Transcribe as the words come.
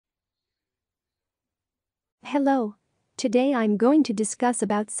Hello. Today I'm going to discuss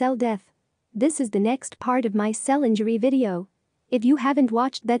about cell death. This is the next part of my cell injury video. If you haven't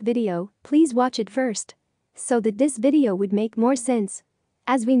watched that video, please watch it first, so that this video would make more sense.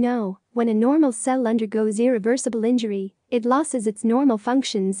 As we know, when a normal cell undergoes irreversible injury, it loses its normal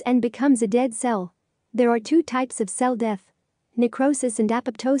functions and becomes a dead cell. There are two types of cell death: necrosis and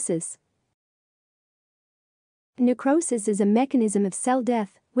apoptosis. Necrosis is a mechanism of cell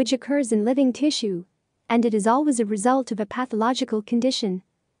death which occurs in living tissue, and it is always a result of a pathological condition.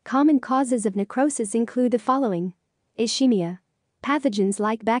 Common causes of necrosis include the following: ischemia, pathogens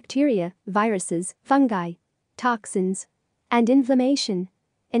like bacteria, viruses, fungi, toxins, and inflammation.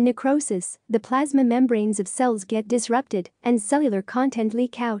 In necrosis, the plasma membranes of cells get disrupted and cellular content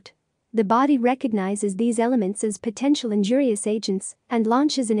leak out. The body recognizes these elements as potential injurious agents and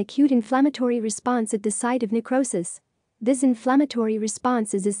launches an acute inflammatory response at the site of necrosis. This inflammatory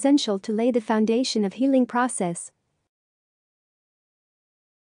response is essential to lay the foundation of healing process.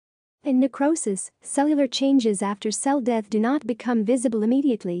 In necrosis, cellular changes after cell death do not become visible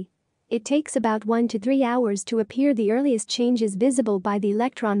immediately. It takes about 1 to 3 hours to appear, the earliest changes visible by the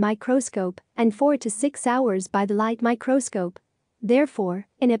electron microscope, and 4 to 6 hours by the light microscope. Therefore,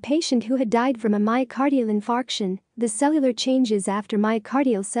 in a patient who had died from a myocardial infarction, the cellular changes after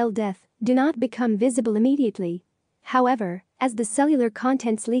myocardial cell death do not become visible immediately. However, as the cellular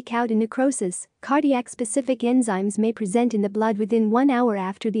contents leak out in necrosis, cardiac-specific enzymes may present in the blood within 1 hour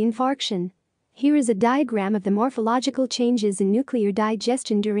after the infarction. Here is a diagram of the morphological changes in nuclear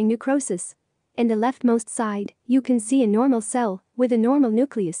digestion during necrosis. In the leftmost side, you can see a normal cell with a normal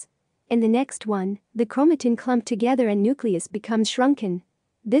nucleus. In the next one, the chromatin clump together and nucleus becomes shrunken.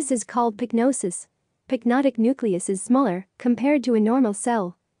 This is called pycnosis. Pycnotic nucleus is smaller compared to a normal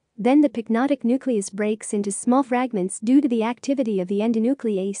cell. Then the pycnotic nucleus breaks into small fragments due to the activity of the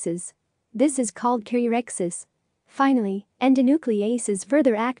endonucleases. This is called karyorexis. Finally, endonucleases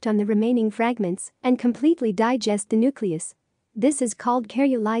further act on the remaining fragments and completely digest the nucleus. This is called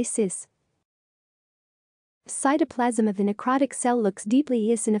karyolysis. Cytoplasm of the necrotic cell looks deeply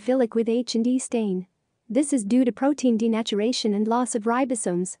eosinophilic with H&E stain. This is due to protein denaturation and loss of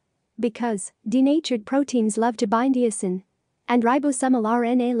ribosomes. Because denatured proteins love to bind eosin, and ribosomal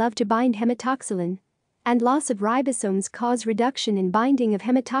RNA love to bind hematoxylin, and loss of ribosomes cause reduction in binding of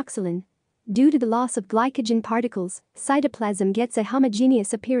hematoxylin. Due to the loss of glycogen particles, cytoplasm gets a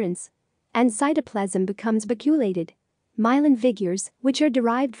homogeneous appearance, and cytoplasm becomes vacuolated. Myelin figures, which are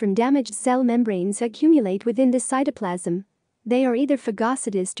derived from damaged cell membranes, accumulate within the cytoplasm. They are either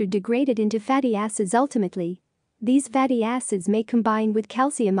phagocytosed or degraded into fatty acids ultimately. These fatty acids may combine with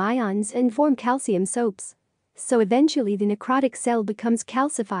calcium ions and form calcium soaps. So eventually the necrotic cell becomes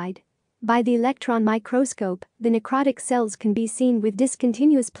calcified. By the electron microscope, the necrotic cells can be seen with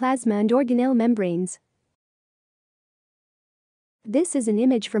discontinuous plasma and organelle membranes. This is an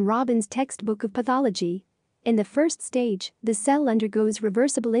image from Robin's textbook of pathology. In the first stage, the cell undergoes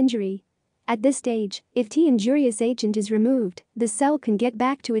reversible injury. At this stage, if T injurious agent is removed, the cell can get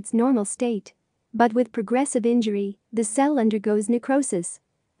back to its normal state. But with progressive injury, the cell undergoes necrosis.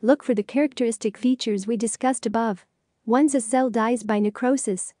 Look for the characteristic features we discussed above. Once a cell dies by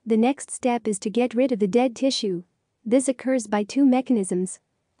necrosis, the next step is to get rid of the dead tissue. This occurs by two mechanisms: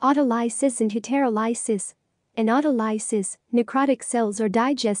 autolysis and heterolysis. In autolysis, necrotic cells are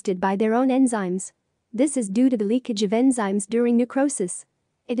digested by their own enzymes. This is due to the leakage of enzymes during necrosis.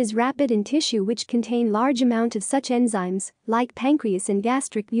 It is rapid in tissue which contain large amount of such enzymes, like pancreas and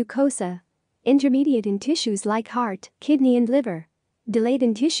gastric mucosa. Intermediate in tissues like heart, kidney and liver. Delayed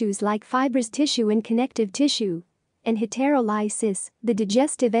in tissues like fibrous tissue and connective tissue. In heterolysis, the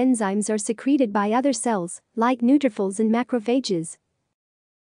digestive enzymes are secreted by other cells, like neutrophils and macrophages.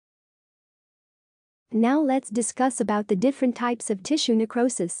 Now let's discuss about the different types of tissue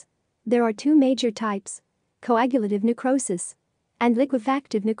necrosis. There are two major types: coagulative necrosis and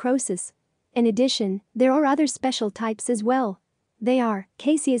liquefactive necrosis. In addition, there are other special types as well. They are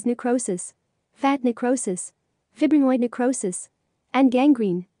caseous necrosis, fat necrosis, fibrinoid necrosis, and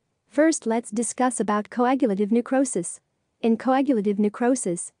gangrene. First, let's discuss about coagulative necrosis. In coagulative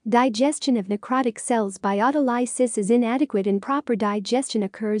necrosis, digestion of necrotic cells by autolysis is inadequate and proper digestion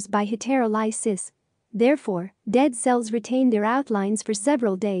occurs by heterolysis. Therefore, dead cells retain their outlines for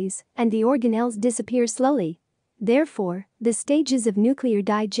several days, and the organelles disappear slowly. Therefore, the stages of nuclear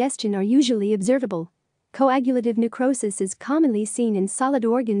digestion are usually observable. Coagulative necrosis is commonly seen in solid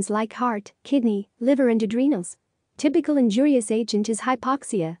organs like heart, kidney, liver and adrenals. Typical injurious agent is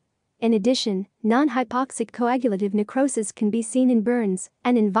hypoxia. In addition, non-hypoxic coagulative necrosis can be seen in burns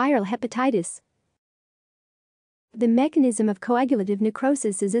and in viral hepatitis. The mechanism of coagulative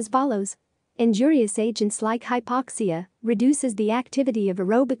necrosis is as follows. Injurious agents like hypoxia reduces the activity of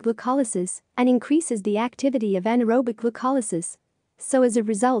aerobic glycolysis and increases the activity of anaerobic glycolysis. So as a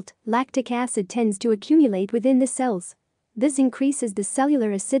result, lactic acid tends to accumulate within the cells. This increases the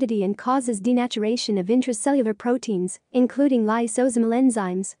cellular acidity and causes denaturation of intracellular proteins, including lysosomal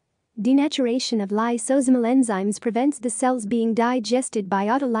enzymes. Denaturation of lysosomal enzymes prevents the cells being digested by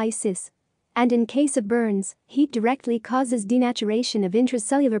autolysis. And in case of burns, heat directly causes denaturation of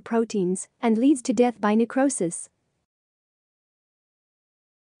intracellular proteins and leads to death by necrosis.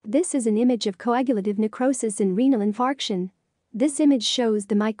 This is an image of coagulative necrosis in renal infarction. This image shows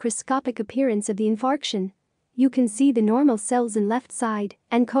the microscopic appearance of the infarction. You can see the normal cells in left side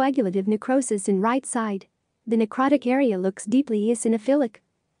and coagulative necrosis in right side. The necrotic area looks deeply eosinophilic.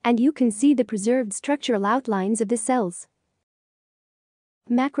 And you can see the preserved structural outlines of the cells.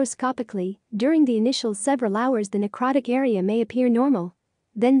 Macroscopically, during the initial several hours the necrotic area may appear normal.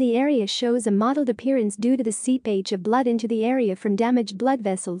 Then the area shows a mottled appearance due to the seepage of blood into the area from damaged blood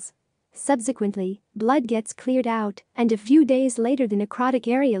vessels. Subsequently, blood gets cleared out, and a few days later the necrotic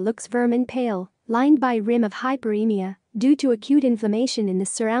area looks firm and pale, lined by a rim of hyperemia, due to acute inflammation in the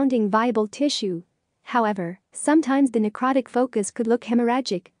surrounding viable tissue. However, sometimes the necrotic focus could look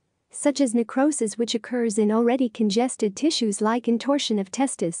hemorrhagic, such as necrosis which occurs in already congested tissues like intorsion of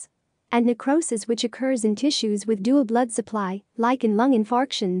testis, and necrosis which occurs in tissues with dual blood supply, like in lung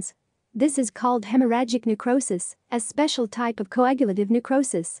infarctions. This is called hemorrhagic necrosis, a special type of coagulative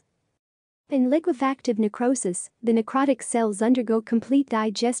necrosis. In liquefactive necrosis, the necrotic cells undergo complete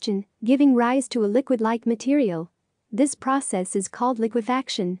digestion, giving rise to a liquid-like material. This process is called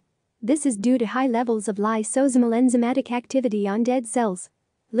liquefaction. This is due to high levels of lysosomal enzymatic activity on dead cells.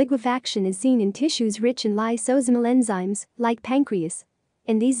 Liquefaction is seen in tissues rich in lysosomal enzymes, like pancreas.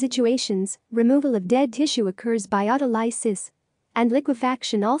 In these situations, removal of dead tissue occurs by autolysis. And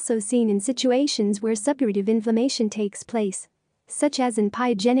liquefaction also seen in situations where suppurative inflammation takes place, such as in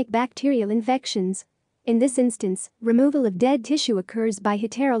pyogenic bacterial infections. In this instance, removal of dead tissue occurs by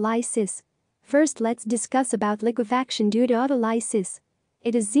heterolysis. First, let's discuss about liquefaction due to autolysis.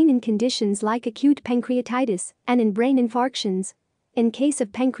 It is seen in conditions like acute pancreatitis and in brain infarctions. In case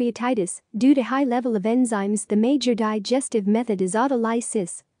of pancreatitis, due to high level of enzymes, the major digestive method is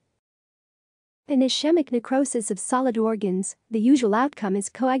autolysis. In ischemic necrosis of solid organs, the usual outcome is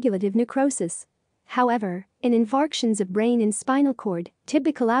coagulative necrosis. However, in infarctions of brain and spinal cord,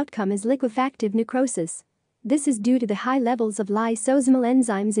 typical outcome is liquefactive necrosis. This is due to the high levels of lysosomal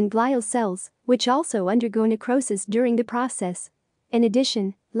enzymes in glial cells, which also undergo necrosis during the process. In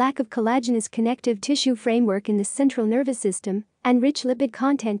addition, lack of collagenous connective tissue framework in the central nervous system and rich lipid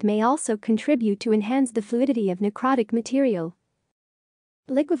content may also contribute to enhance the fluidity of necrotic material.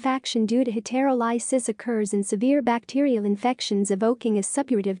 Liquefaction due to heterolysis occurs in severe bacterial infections evoking a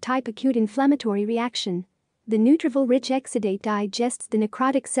suppurative type acute inflammatory reaction. The neutrophil-rich exudate digests the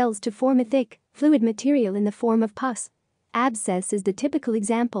necrotic cells to form a thick, fluid material in the form of pus. Abscess is the typical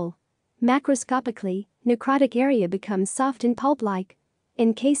example. Macroscopically, necrotic area becomes soft and pulp-like.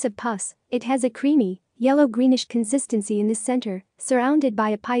 In case of pus, it has a creamy, yellow-greenish consistency in the center, surrounded by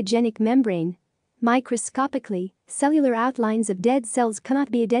a pyogenic membrane. Microscopically, cellular outlines of dead cells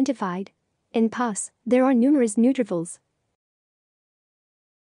cannot be identified. In pus, there are numerous neutrophils.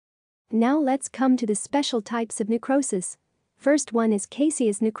 Now let's come to the special types of necrosis. First one is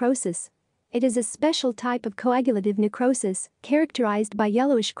caseous necrosis. It is a special type of coagulative necrosis, characterized by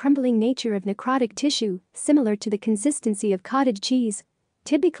yellowish crumbling nature of necrotic tissue, similar to the consistency of cottage cheese.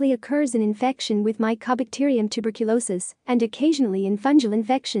 Typically occurs in infection with Mycobacterium tuberculosis and occasionally in fungal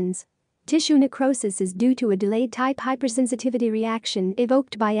infections. Tissue necrosis is due to a delayed type hypersensitivity reaction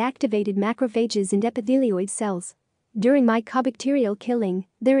evoked by activated macrophages and epithelioid cells. During mycobacterial killing,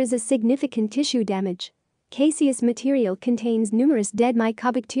 there is a significant tissue damage. Caseous material contains numerous dead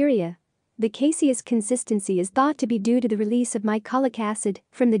mycobacteria. The caseous consistency is thought to be due to the release of mycolic acid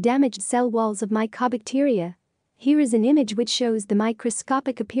from the damaged cell walls of mycobacteria. Here is an image which shows the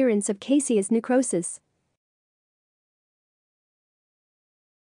microscopic appearance of caseous necrosis.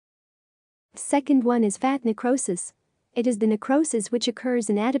 Second one is fat necrosis. It is the necrosis which occurs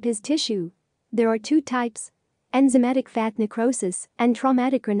in adipose tissue. There are two types: enzymatic fat necrosis and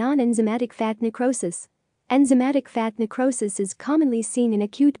traumatic or non-enzymatic fat necrosis. Enzymatic fat necrosis is commonly seen in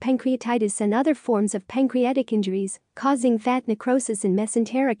acute pancreatitis and other forms of pancreatic injuries, causing fat necrosis in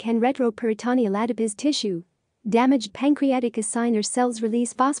mesenteric and retroperitoneal adipose tissue. Damaged pancreatic acinar cells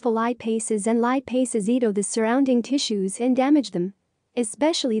release phospholipases and lipases eat the surrounding tissues and damage them.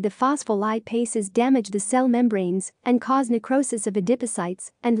 Especially the phospholipases damage the cell membranes and cause necrosis of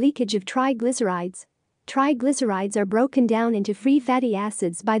adipocytes and leakage of triglycerides. Triglycerides are broken down into free fatty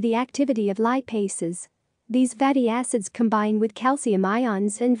acids by the activity of lipases. These fatty acids combine with calcium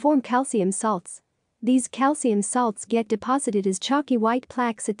ions and form calcium salts. These calcium salts get deposited as chalky white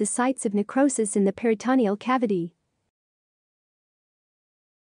plaques at the sites of necrosis in the peritoneal cavity.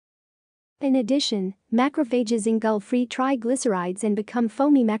 In addition, macrophages engulf free triglycerides and become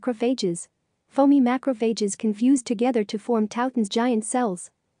foamy macrophages. Foamy macrophages can fuse together to form Tauton's giant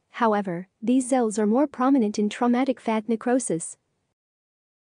cells. However, these cells are more prominent in traumatic fat necrosis.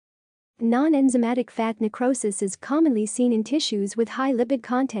 Non-enzymatic fat necrosis is commonly seen in tissues with high lipid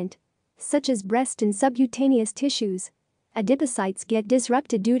content, such as breast and subcutaneous tissues. Adipocytes get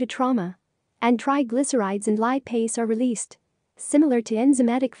disrupted due to trauma, and triglycerides and lipase are released. Similar to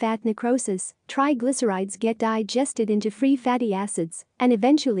enzymatic fat necrosis, triglycerides get digested into free fatty acids and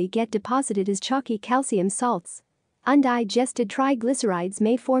eventually get deposited as chalky calcium salts. Undigested triglycerides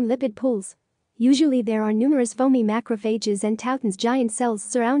may form lipid pools. Usually there are numerous foamy macrophages and Tauton's giant cells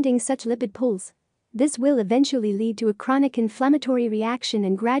surrounding such lipid pools. This will eventually lead to a chronic inflammatory reaction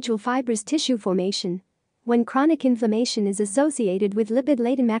and gradual fibrous tissue formation. When chronic inflammation is associated with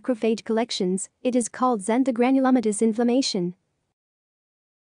lipid-laden macrophage collections, it is called xanthogranulomatous inflammation.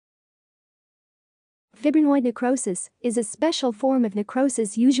 Fibrinoid necrosis is a special form of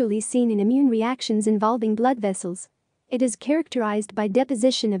necrosis usually seen in immune reactions involving blood vessels. It is characterized by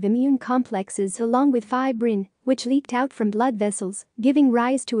deposition of immune complexes along with fibrin, which leaked out from blood vessels, giving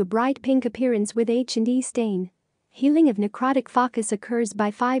rise to a bright pink appearance with H&E stain. Healing of necrotic focus occurs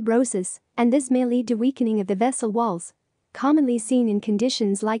by fibrosis, and this may lead to weakening of the vessel walls. Commonly seen in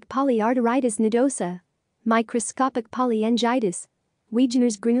conditions like polyarteritis nodosa, microscopic polyangiitis,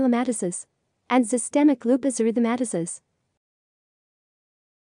 Wegener's granulomatosis, and systemic lupus erythematosus.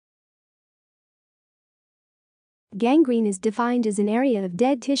 Gangrene is defined as an area of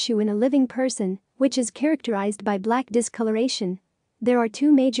dead tissue in a living person, which is characterized by black discoloration. There are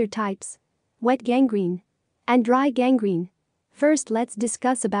two major types: wet gangrene and dry gangrene. First, let's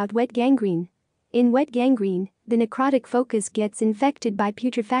discuss about wet gangrene. In wet gangrene, the necrotic focus gets infected by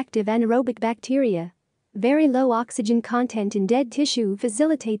putrefactive anaerobic bacteria. Very low oxygen content in dead tissue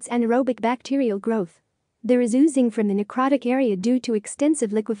facilitates anaerobic bacterial growth. There is oozing from the necrotic area due to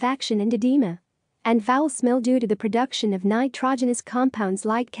extensive liquefaction and edema, and foul smell due to the production of nitrogenous compounds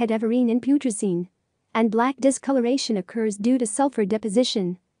like cadaverine and putrescine. And black discoloration occurs due to sulfur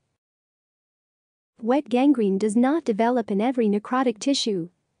deposition. Wet gangrene does not develop in every necrotic tissue.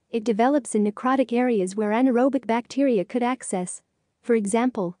 It develops in necrotic areas where anaerobic bacteria could access. For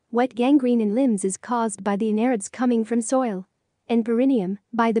example, wet gangrene in limbs is caused by the inarids coming from soil. In perineum,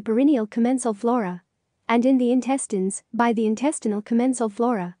 by the perineal commensal flora. And in the intestines, by the intestinal commensal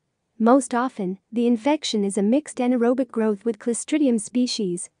flora. Most often, the infection is a mixed anaerobic growth with Clostridium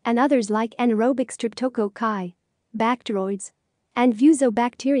species and others like anaerobic streptococci, bacteroids, and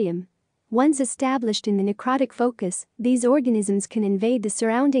fusobacterium. Once established in the necrotic focus, these organisms can invade the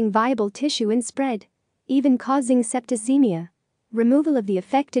surrounding viable tissue and spread, even causing septicemia. Removal of the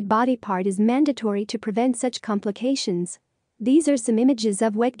affected body part is mandatory to prevent such complications. These are some images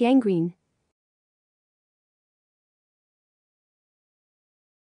of wet gangrene.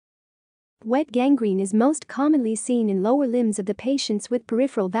 Wet gangrene is most commonly seen in lower limbs of the patients with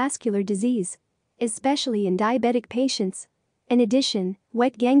peripheral vascular disease, especially in diabetic patients. In addition,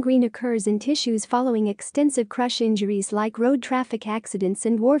 wet gangrene occurs in tissues following extensive crush injuries like road traffic accidents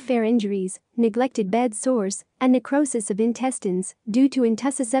and warfare injuries, neglected bed sores, and necrosis of intestines due to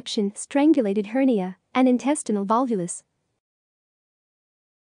intussusception, strangulated hernia, and intestinal volvulus.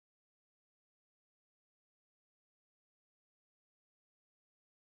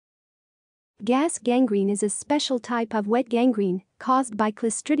 Gas gangrene is a special type of wet gangrene caused by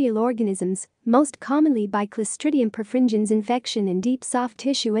clostridial organisms, most commonly by Clostridium perfringens infection in deep soft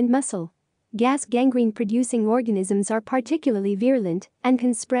tissue and muscle. Gas gangrene-producing organisms are particularly virulent and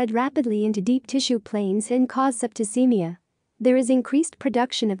can spread rapidly into deep tissue planes and cause septicemia. There is increased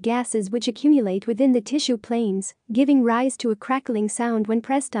production of gases which accumulate within the tissue planes, giving rise to a crackling sound when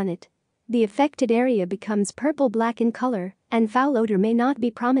pressed on it. The affected area becomes purple-black in color, and foul odor may not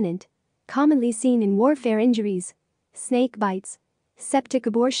be prominent. Commonly seen in warfare injuries, snake bites, septic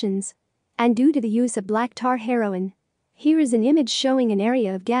abortions, and due to the use of black tar heroin. Here is an image showing an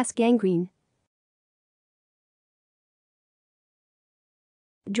area of gas gangrene.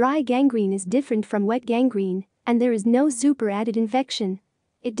 Dry gangrene is different from wet gangrene, and there is no superadded infection.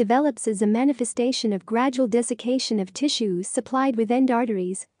 It develops as a manifestation of gradual desiccation of tissues supplied with end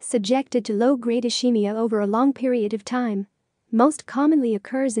arteries, subjected to low-grade ischemia over a long period of time. Most commonly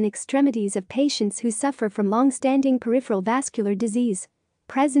occurs in extremities of patients who suffer from long-standing peripheral vascular disease.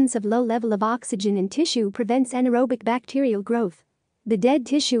 presence of low level of oxygen in tissue prevents anaerobic bacterial growth. The dead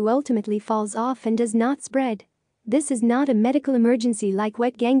tissue ultimately falls off and does not spread. This is not a medical emergency like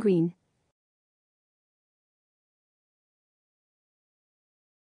wet gangrene.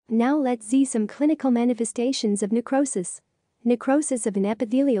 Now let's see some clinical manifestations of necrosis. Necrosis of an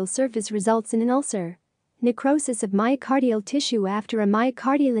epithelial surface results in an ulcer. Necrosis of myocardial tissue after a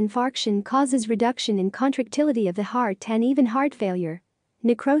myocardial infarction causes reduction in contractility of the heart and even heart failure.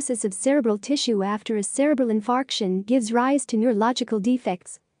 Necrosis of cerebral tissue after a cerebral infarction gives rise to neurological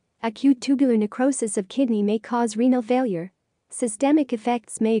defects. Acute tubular necrosis of kidney may cause renal failure. Systemic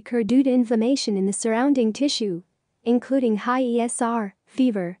effects may occur due to inflammation in the surrounding tissue, including high ESR,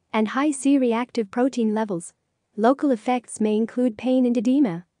 fever, and high C-reactive protein levels. Local effects may include pain and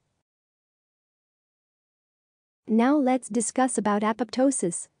edema. Now let's discuss about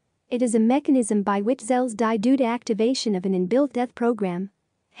apoptosis. It is a mechanism by which cells die due to activation of an inbuilt death program.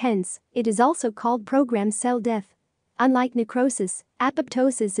 Hence, it is also called programmed cell death. Unlike necrosis,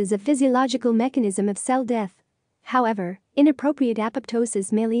 apoptosis is a physiological mechanism of cell death. However, inappropriate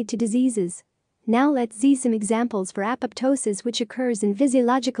apoptosis may lead to diseases. Now let's see some examples for apoptosis which occurs in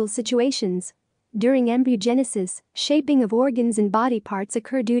physiological situations. During embryogenesis, shaping of organs and body parts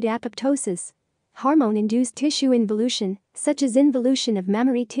occur due to apoptosis. Hormone-induced tissue involution, such as involution of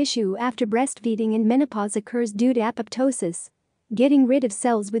mammary tissue after breastfeeding and menopause, occurs due to apoptosis. Getting rid of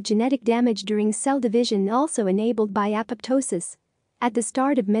cells with genetic damage during cell division also enabled by apoptosis. At the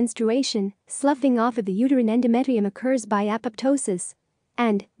start of menstruation, sloughing off of the uterine endometrium occurs by apoptosis.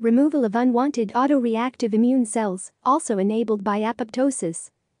 And removal of unwanted autoreactive immune cells, also enabled by apoptosis.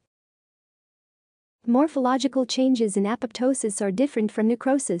 Morphological changes in apoptosis are different from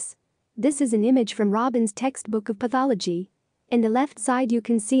necrosis. This is an image from Robin's textbook of pathology. In the left side you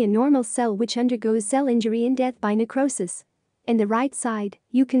can see a normal cell which undergoes cell injury and death by necrosis. In the right side,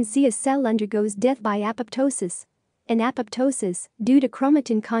 you can see a cell undergoes death by apoptosis. In apoptosis, due to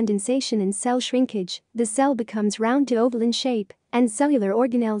chromatin condensation and cell shrinkage, the cell becomes round to oval in shape, and cellular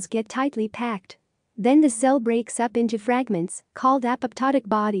organelles get tightly packed. Then the cell breaks up into fragments, called apoptotic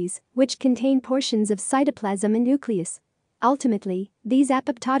bodies, which contain portions of cytoplasm and nucleus. Ultimately, these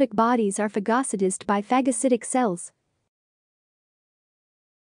apoptotic bodies are phagocytized by phagocytic cells.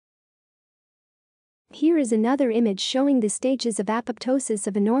 Here is another image showing the stages of apoptosis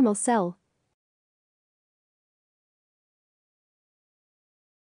of a normal cell.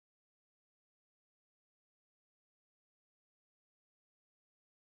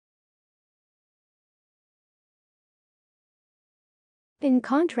 In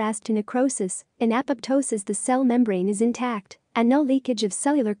contrast to necrosis, in apoptosis the cell membrane is intact, and no leakage of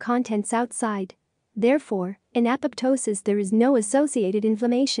cellular contents outside. Therefore, in apoptosis there is no associated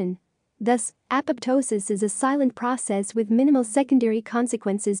inflammation. Thus, apoptosis is a silent process with minimal secondary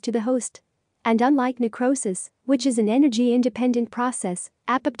consequences to the host. And unlike necrosis, which is an energy-independent process,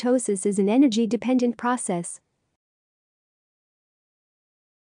 apoptosis is an energy-dependent process.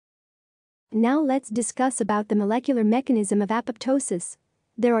 Now let's discuss about the molecular mechanism of apoptosis.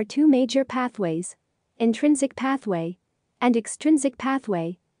 There are two major pathways: intrinsic pathway and extrinsic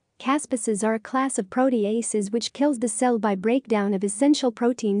pathway. Caspases are a class of proteases which kills the cell by breakdown of essential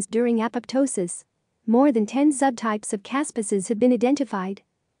proteins during apoptosis. More than 10 subtypes of caspases have been identified.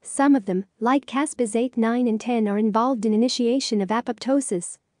 Some of them, like caspase 8, 9 and 10, are involved in initiation of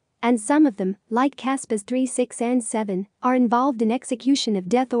apoptosis. And some of them, like caspase 3, 6 and 7, are involved in execution of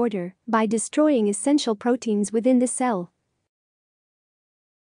death order by destroying essential proteins within the cell.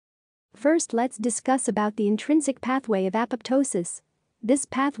 First, let's discuss about the intrinsic pathway of apoptosis. This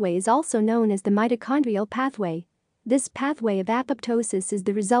pathway is also known as the mitochondrial pathway. This pathway of apoptosis is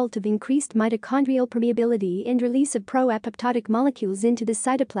the result of increased mitochondrial permeability and release of pro-apoptotic molecules into the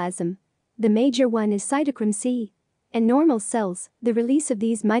cytoplasm. The major one is cytochrome C. In normal cells, the release of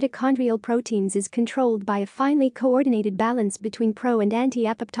these mitochondrial proteins is controlled by a finely coordinated balance between pro- and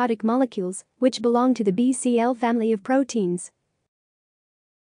anti-apoptotic molecules, which belong to the BCL family of proteins.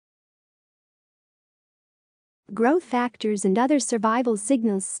 Growth factors and other survival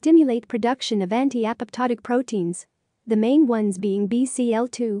signals stimulate production of anti-apoptotic proteins, the main ones being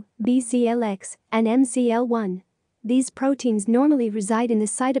BCL2, BCLX, and MCL1. These proteins normally reside in the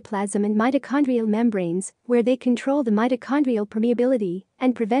cytoplasm and mitochondrial membranes, where they control the mitochondrial permeability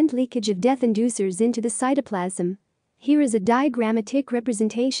and prevent leakage of death inducers into the cytoplasm. Here is a diagrammatic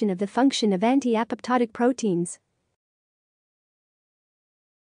representation of the function of anti-apoptotic proteins.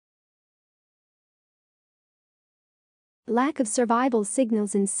 Lack of survival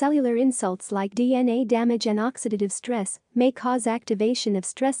signals and cellular insults like DNA damage and oxidative stress may cause activation of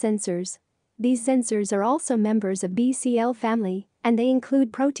stress sensors. These sensors are also members of BCL family and they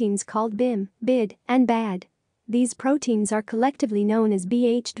include proteins called BIM, BID, and BAD. These proteins are collectively known as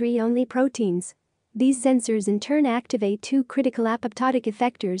BH3-only proteins. These sensors in turn activate two critical apoptotic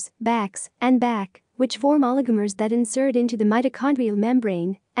effectors, BACs and BAC, which form oligomers that insert into the mitochondrial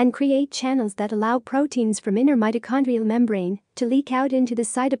membrane and create channels that allow proteins from inner mitochondrial membrane to leak out into the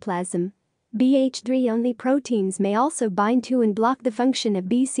cytoplasm. BH3-only proteins may also bind to and block the function of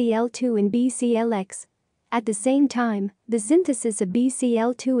BCL2 and BCLX. At the same time, the synthesis of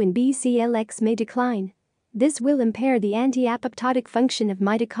BCL2 and BCLX may decline. This will impair the anti-apoptotic function of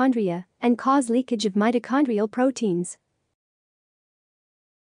mitochondria and cause leakage of mitochondrial proteins.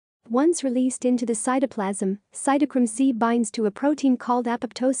 Once released into the cytoplasm, cytochrome C binds to a protein called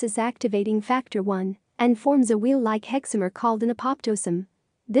apoptosis activating factor 1 and forms a wheel-like hexamer called an apoptosome.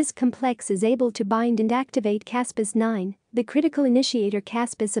 This complex is able to bind and activate caspase-9, the critical initiator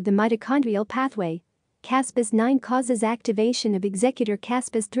caspase of the mitochondrial pathway. Caspase-9 causes activation of executor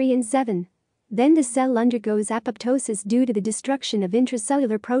caspase-3 and 7. Then the cell undergoes apoptosis due to the destruction of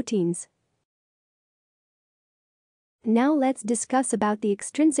intracellular proteins. Now let's discuss about the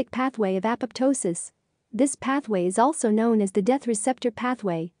extrinsic pathway of apoptosis. This pathway is also known as the death receptor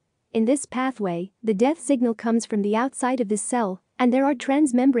pathway. In this pathway, the death signal comes from the outside of the cell, and there are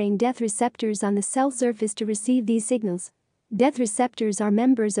transmembrane death receptors on the cell surface to receive these signals. Death receptors are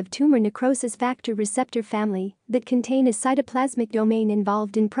members of tumor necrosis factor receptor family that contain a cytoplasmic domain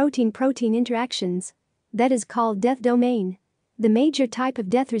involved in protein-protein interactions. That is called death domain. The major type of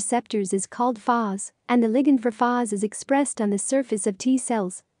death receptors is called FAS, and the ligand for FAS is expressed on the surface of T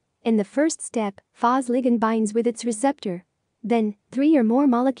cells. In the first step, FAS ligand binds with its receptor. Then, 3 or more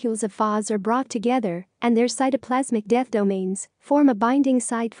molecules of FAS are brought together, and their cytoplasmic death domains form a binding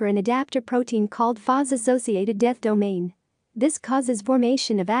site for an adapter protein called FAS-associated death domain. This causes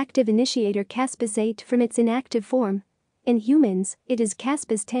formation of active initiator caspase-8 from its inactive form. In humans, it is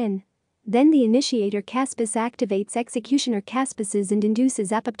caspase-10. Then the initiator caspase activates executioner caspases and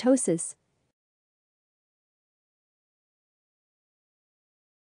induces apoptosis.